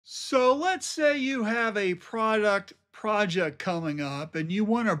So let's say you have a project coming up and you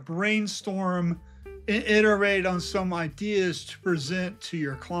want to brainstorm and iterate on some ideas to present to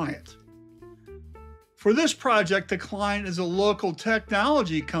your client. For this project, the client is a local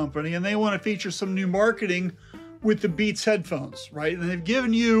technology company and they want to feature some new marketing with the Beats headphones, right? And they've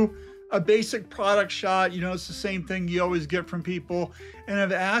given you a basic product shot. You know, it's the same thing you always get from people. And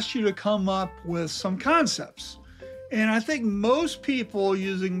I've asked you to come up with some concepts. And I think most people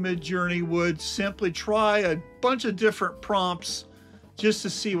using Midjourney would simply try a bunch of different prompts just to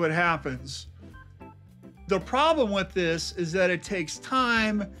see what happens. The problem with this is that it takes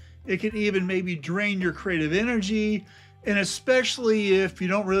time. It can even maybe drain your creative energy. And especially if you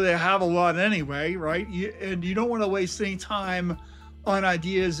don't really have a lot anyway, right? And you don't want to waste any time on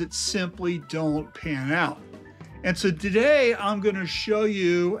ideas that simply don't pan out. And so today I'm going to show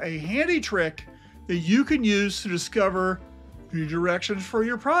you a handy trick that you can use to discover new directions for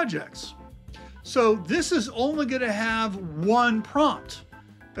your projects. So this is only going to have one prompt.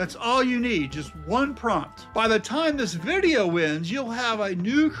 That's all you need, just one prompt. By the time this video ends, you'll have a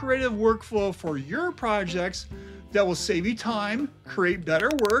new creative workflow for your projects that will save you time, create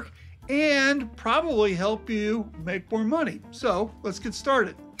better work, and probably help you make more money. So let's get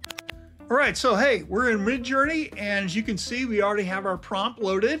started. All right, so hey, we're in Midjourney, and as you can see, we already have our prompt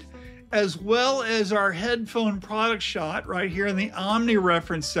loaded, as well as our headphone product shot right here in the Omni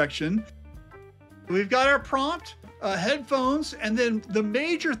reference section. We've got our prompt, headphones, and then the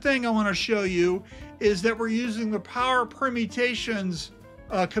major thing I want to show you is that we're using the power permutations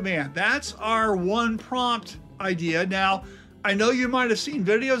command. That's our one prompt idea. Now, I know you might have seen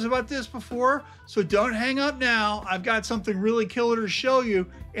videos about this before, so don't hang up now. I've got something really killer to show you,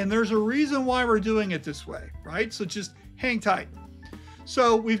 and there's a reason why we're doing it this way, right? So just hang tight.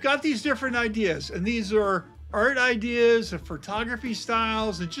 So we've got these different ideas, and these are art ideas, photography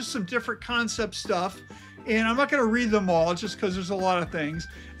styles, and just some different concept stuff. And I'm not going to read them all just because there's a lot of things.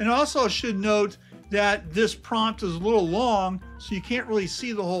 And also I should note that this prompt is a little long, so you can't really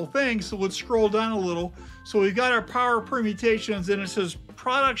see the whole thing. So let's scroll down a little. So we've got our power permutations, and it says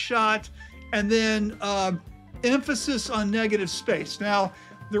product shot, and then emphasis on negative space. Now,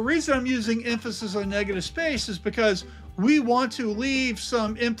 the reason I'm using emphasis on negative space is because we want to leave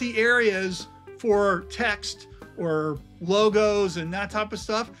some empty areas for text or logos and that type of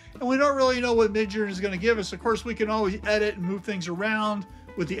stuff. And we don't really know what Midjourney is going to give us. Of course, we can always edit and move things around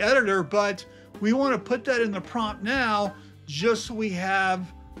with the editor, but we want to put that in the prompt now just so we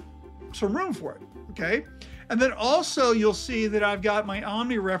have some room for it, okay? And then also you'll see that I've got my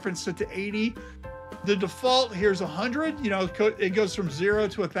Omni reference set to 80. The default here is 100, you know, it goes from 0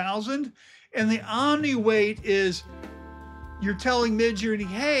 to 1,000. And the Omni weight is, you're telling Midjourney,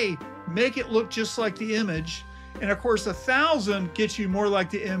 hey, make it look just like the image. And of course, 1,000 gets you more like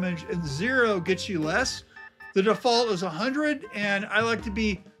the image and 0 gets you less. The default is 100, and I like to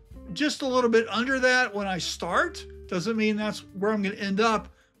be just a little bit under that when I start. Doesn't mean that's where I'm going to end up,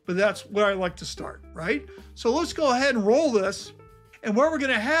 but that's where I like to start, right? So let's go ahead and roll this. And what we're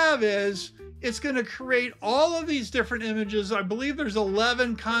going to have is, it's going to create all of these different images. I believe there's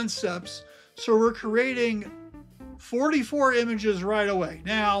 11 concepts. So we're creating 44 images right away.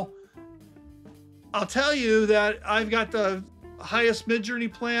 Now, I'll tell you that I've got the highest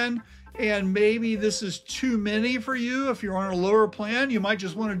Midjourney plan, and maybe this is too many for you. If you're on a lower plan, you might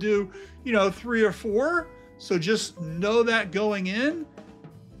just want to do, you know, 3 or 4. So just know that going in.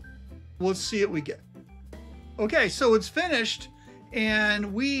 Let's see what we get. Okay, so it's finished,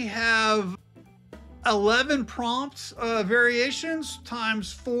 and we have 11 prompts variations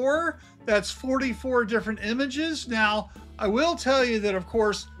times 4. That's 44 different images. Now, I will tell you that, of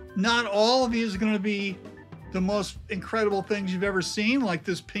course, not all of these are going to be the most incredible things you've ever seen, like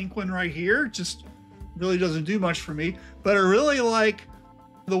this pink one right here. Just really doesn't do much for me. But I really like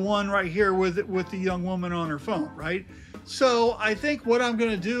the one right here with the young woman on her phone, right? So I think what I'm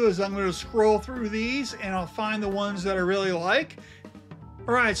going to do is I'm going to scroll through these, and I'll find the ones that I really like.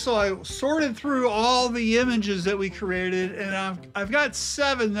 All right, so I sorted through all the images that we created, and I've got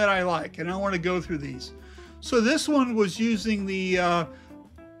 7 that I like, and I want to go through these. So this one was using the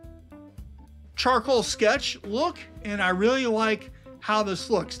charcoal sketch look, and I really like how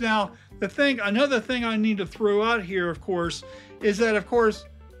this looks. Now, another thing I need to throw out here, of course, is that, of course,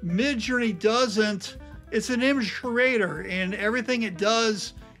 Midjourney it's an image creator, and everything it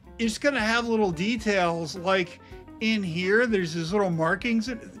does, it's going to have little details like in here, there's these little markings.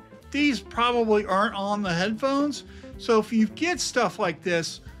 These probably aren't on the headphones. So if you get stuff like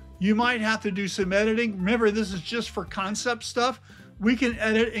this, you might have to do some editing. Remember, this is just for concept stuff. We can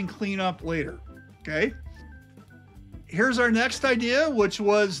edit and clean up later, okay? Here's our next idea, which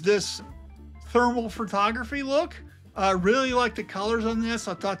was this thermal photography look. I really like the colors on this.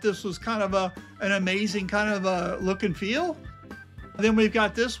 I thought this was kind of an amazing kind of a look and feel. And then we've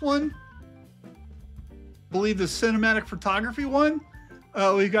got this one, I believe the cinematic photography one.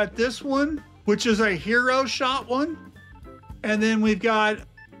 We've got this one, which is a hero shot one. And then we've got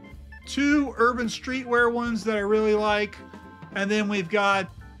two urban streetwear ones that I really like. And then we've got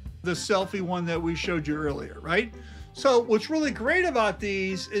the selfie one that we showed you earlier, right? So what's really great about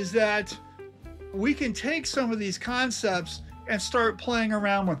these is that we can take some of these concepts and start playing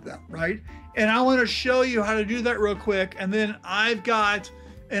around with them, right? And I want to show you how to do that real quick. And then I've got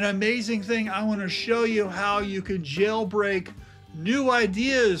an amazing thing. I want to show you how you can jailbreak new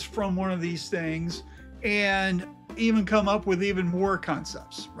ideas from one of these things and even come up with even more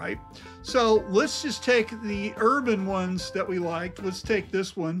concepts, right? So let's just take the urban ones that we liked. Let's take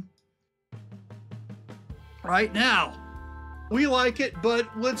this one. Right now, we like it, but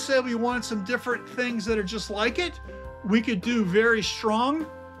let's say we want some different things that are just like it. We could do very strong,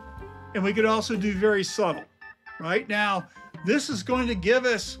 and we could also do very subtle. Right now, this is going to give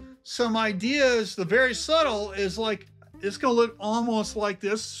us some ideas. The very subtle is like, it's going to look almost like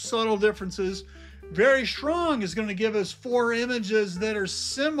this, subtle differences. Very strong is going to give us 4 images that are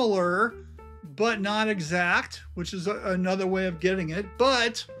similar, but not exact, which is another way of getting it.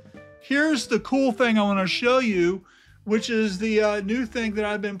 But here's the cool thing I want to show you, which is the new thing that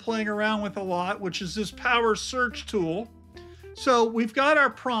I've been playing around with a lot, which is this power search tool. So we've got our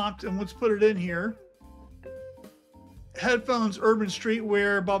prompt, and let's put it in here. Headphones, urban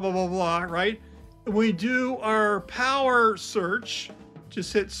streetwear, blah, blah, blah, blah, right? We do our power search,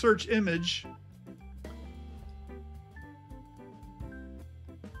 just hit search image.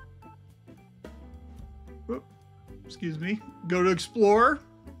 Whoop, excuse me, go to explore.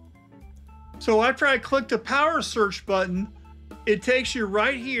 So after I click the power search button, it takes you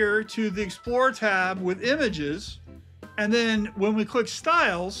right here to the explore tab with images. And then when we click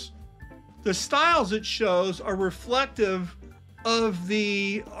styles, the styles it shows are reflective of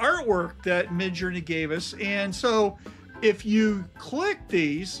the artwork that Midjourney gave us. And so if you click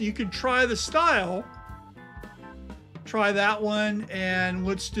these, you can try the style. Try that one, and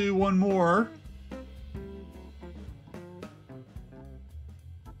let's do one more.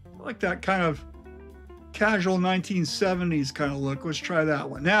 I like that kind of casual 1970s kind of look. Let's try that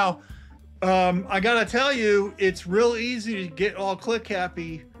one. Now, I gotta tell you, it's real easy to get all click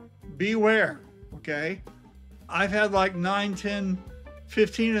happy. Beware, okay? I've had like 9, 10,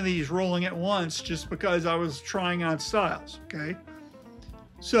 15 of these rolling at once just because I was trying on styles, okay?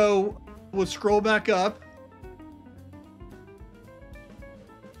 So we'll scroll back up.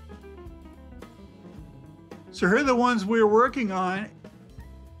 So here are the ones we were working on.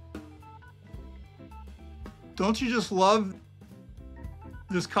 Don't you just love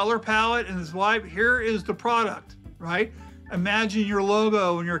this color palette and this vibe? Here is the product, right? Imagine your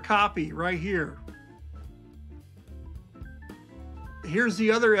logo and your copy right here. Here's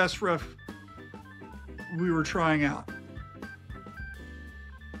the other SREF we were trying out.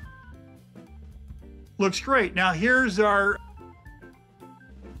 Looks great. Now here's our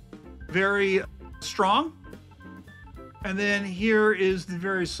very strong, and then here is the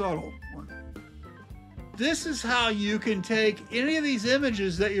very subtle one. This is how you can take any of these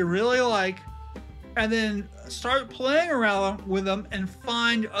images that you really like and then start playing around with them and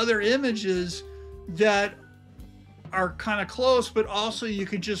find other images that are kind of close, but also you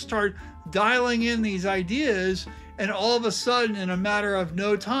could just start dialing in these ideas, and all of a sudden, in a matter of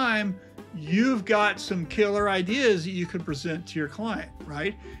no time, you've got some killer ideas that you could present to your client,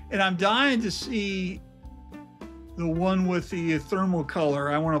 right? And I'm dying to see the one with the thermal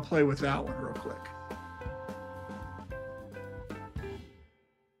color. I want to play with that one real quick.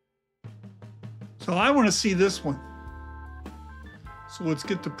 So I want to see this one. So let's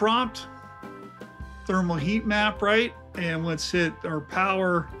get the prompt, thermal heat map, right? And let's hit our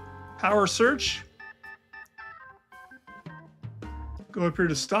power search. Go up here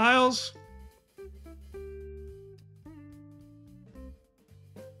to styles.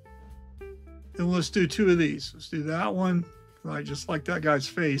 And let's do 2 of these. Let's do that one. I just like that guy's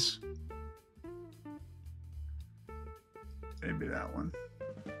face. Maybe that one.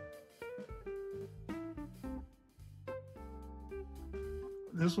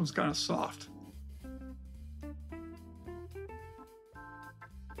 This one's kind of soft.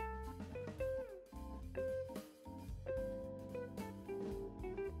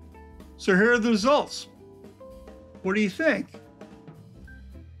 So here are the results. What do you think?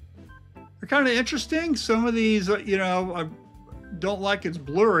 They're kind of interesting. Some of these, you know, I don't like it's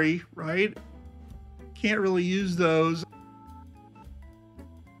blurry, right? Can't really use those.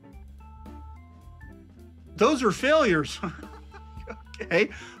 Those are failures. Okay,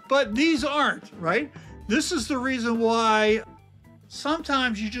 but these aren't, right? This is the reason why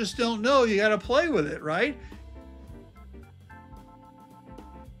sometimes you just don't know. You got to play with it, right?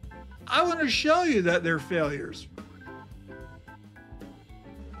 I want to show you that they're failures.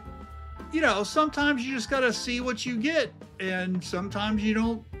 You know, sometimes you just got to see what you get, and sometimes you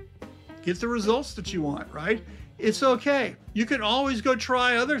don't get the results that you want, right? It's okay. You can always go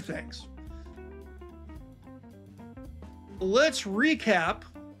try other things. Let's recap.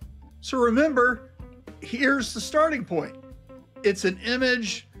 So remember, here's the starting point. It's an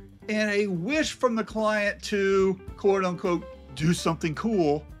image and a wish from the client to, quote unquote, do something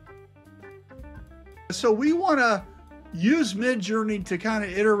cool. So we want to use Midjourney to kind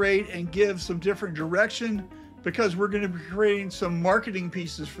of iterate and give some different direction, because we're going to be creating some marketing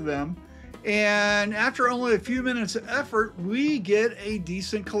pieces for them. And after only a few minutes of effort, we get a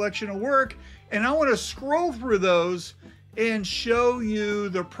decent collection of work. And I want to scroll through those and show you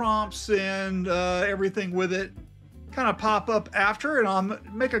the prompts and everything with it kind of pop up after, and I'll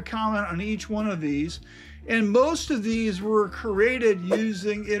make a comment on each one of these. And most of these were created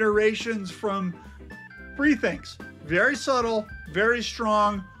using iterations from three things: very subtle, very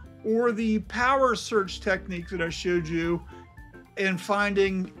strong, or the power search technique that I showed you, and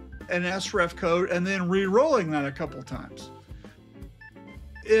finding an SREF code and then re-rolling that a couple times.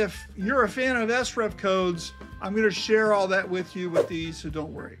 If you're a fan of SREF codes, I'm going to share all that with you with these, so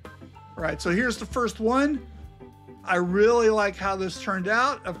don't worry. All right, so here's the first one. I really like how this turned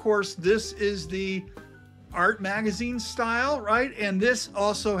out. Of course, this is the art magazine style, right? And this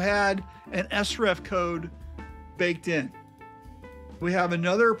also had an SREF code baked in. We have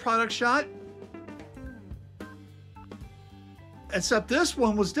another product shot, except this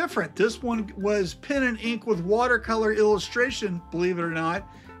one was different. This one was pen and ink with watercolor illustration, believe it or not.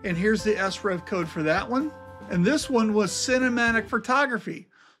 And here's the SREF code for that one. And this one was cinematic photography.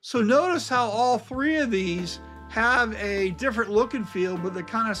 So notice how all three of these have a different look and feel, but they're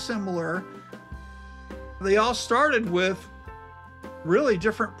kind of similar. They all started with really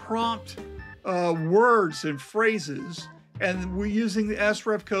different prompt words and phrases, and we're using the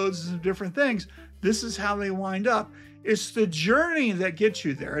SREF codes and different things. This is how they wind up. It's the journey that gets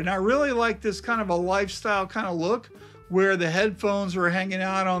you there. And I really like this kind of a lifestyle kind of look, where the headphones are hanging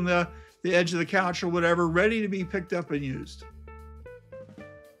out on the edge of the couch or whatever, ready to be picked up and used.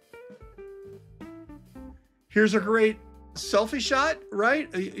 Here's a great selfie shot,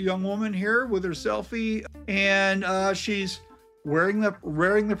 right? A young woman here with her selfie, and she's wearing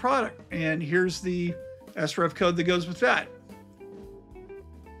the product. And here's the SREF code that goes with that.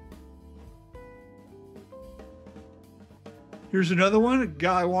 Here's another one, a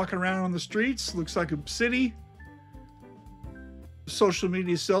guy walking around on the streets, looks like a city. Social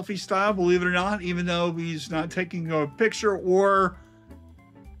media selfie style, believe it or not, even though he's not taking a picture or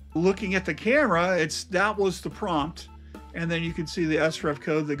looking at the camera, that was the prompt. And then you can see the SREF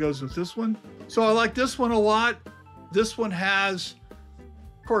code that goes with this one. So I like this one a lot. This one has,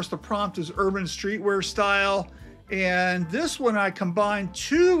 of course, the prompt is urban streetwear style. And this one I combined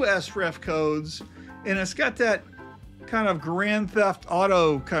two SREF codes, and it's got that kind of Grand Theft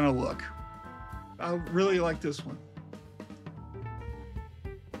Auto kind of look. I really like this one.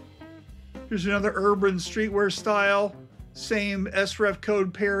 Here's another urban streetwear style, same SREF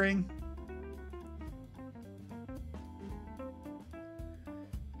code pairing.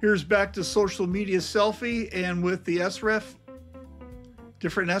 Here's back to social media selfie, and with the SREF,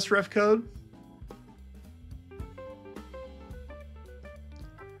 different SREF code.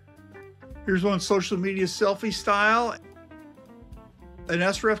 Here's one social media selfie style, an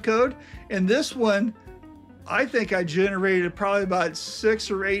SREF code. And this one, I think I generated probably about 6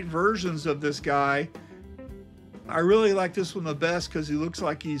 or 8 versions of this guy. I really like this one the best because he looks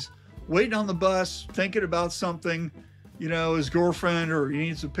like he's waiting on the bus, thinking about something, you know, his girlfriend, or he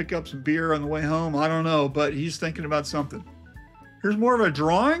needs to pick up some beer on the way home. I don't know, but he's thinking about something. Here's more of a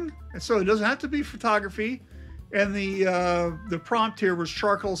drawing, and so it doesn't have to be photography. And the prompt here was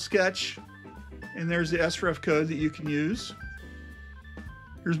charcoal sketch, and there's the SREF code that you can use.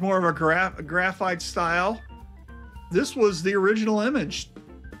 Here's more of a graphite style. This was the original image.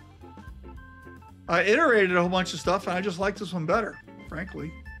 I iterated a whole bunch of stuff, and I just like this one better,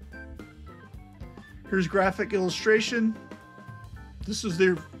 frankly. Here's graphic illustration. This is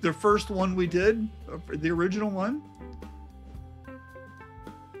the first one we did, the original one.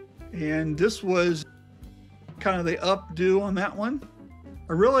 And this was kind of the updo on that one.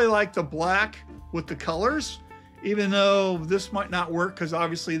 I really like the black with the colors, even though this might not work because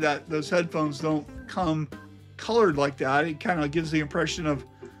obviously those headphones don't come colored like that. It kind of gives the impression of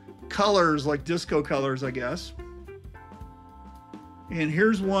colors, like disco colors, I guess. And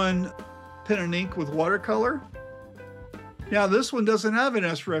here's one pen and ink with watercolor. Now this one doesn't have an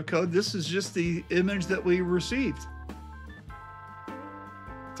SREF code. This is just the image that we received.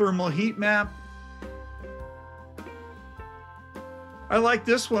 Thermal heat map. I like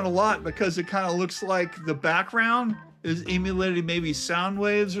this one a lot because it kind of looks like the background is emulating maybe sound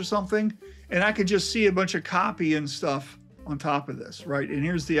waves or something. And I could just see a bunch of copy and stuff on top of this, right? And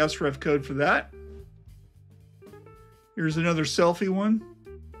here's the SREF code for that. Here's another selfie one.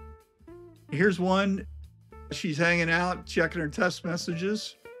 Here's one. She's hanging out, checking her text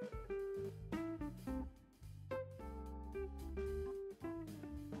messages.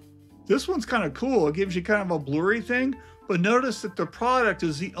 This one's kind of cool. It gives you kind of a blurry thing, but notice that the product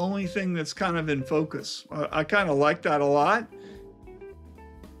is the only thing that's kind of in focus. I kind of like that a lot.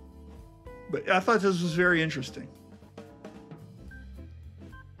 But I thought this was very interesting.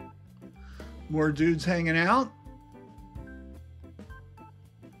 More dudes hanging out.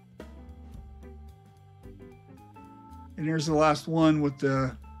 And here's the last one with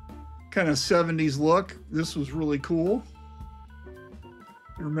the kind of 70s look. This was really cool.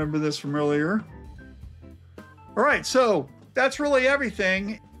 I remember this from earlier. All right, so that's really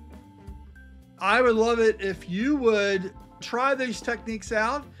everything. I would love it if you would try these techniques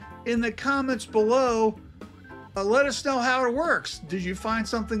out. In the comments below, let us know how it works. Did you find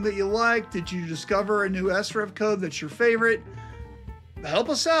something that you like? Did you discover a new SREF code that's your favorite? Help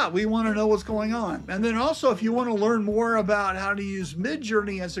us out. We want to know what's going on. And then also, if you want to learn more about how to use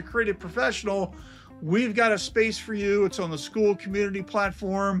Midjourney as a creative professional, we've got a space for you. It's on the school community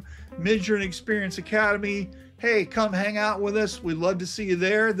platform, Midjourney Experience Academy. Hey, come hang out with us. We'd love to see you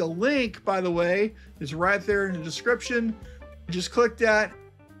there. The link, by the way, is right there in the description. Just click that,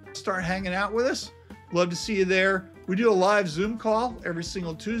 start hanging out with us. Love to see you there. We do a live Zoom call every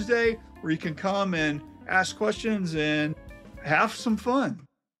single Tuesday where you can come and ask questions and have some fun.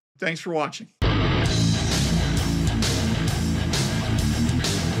 Thanks for watching.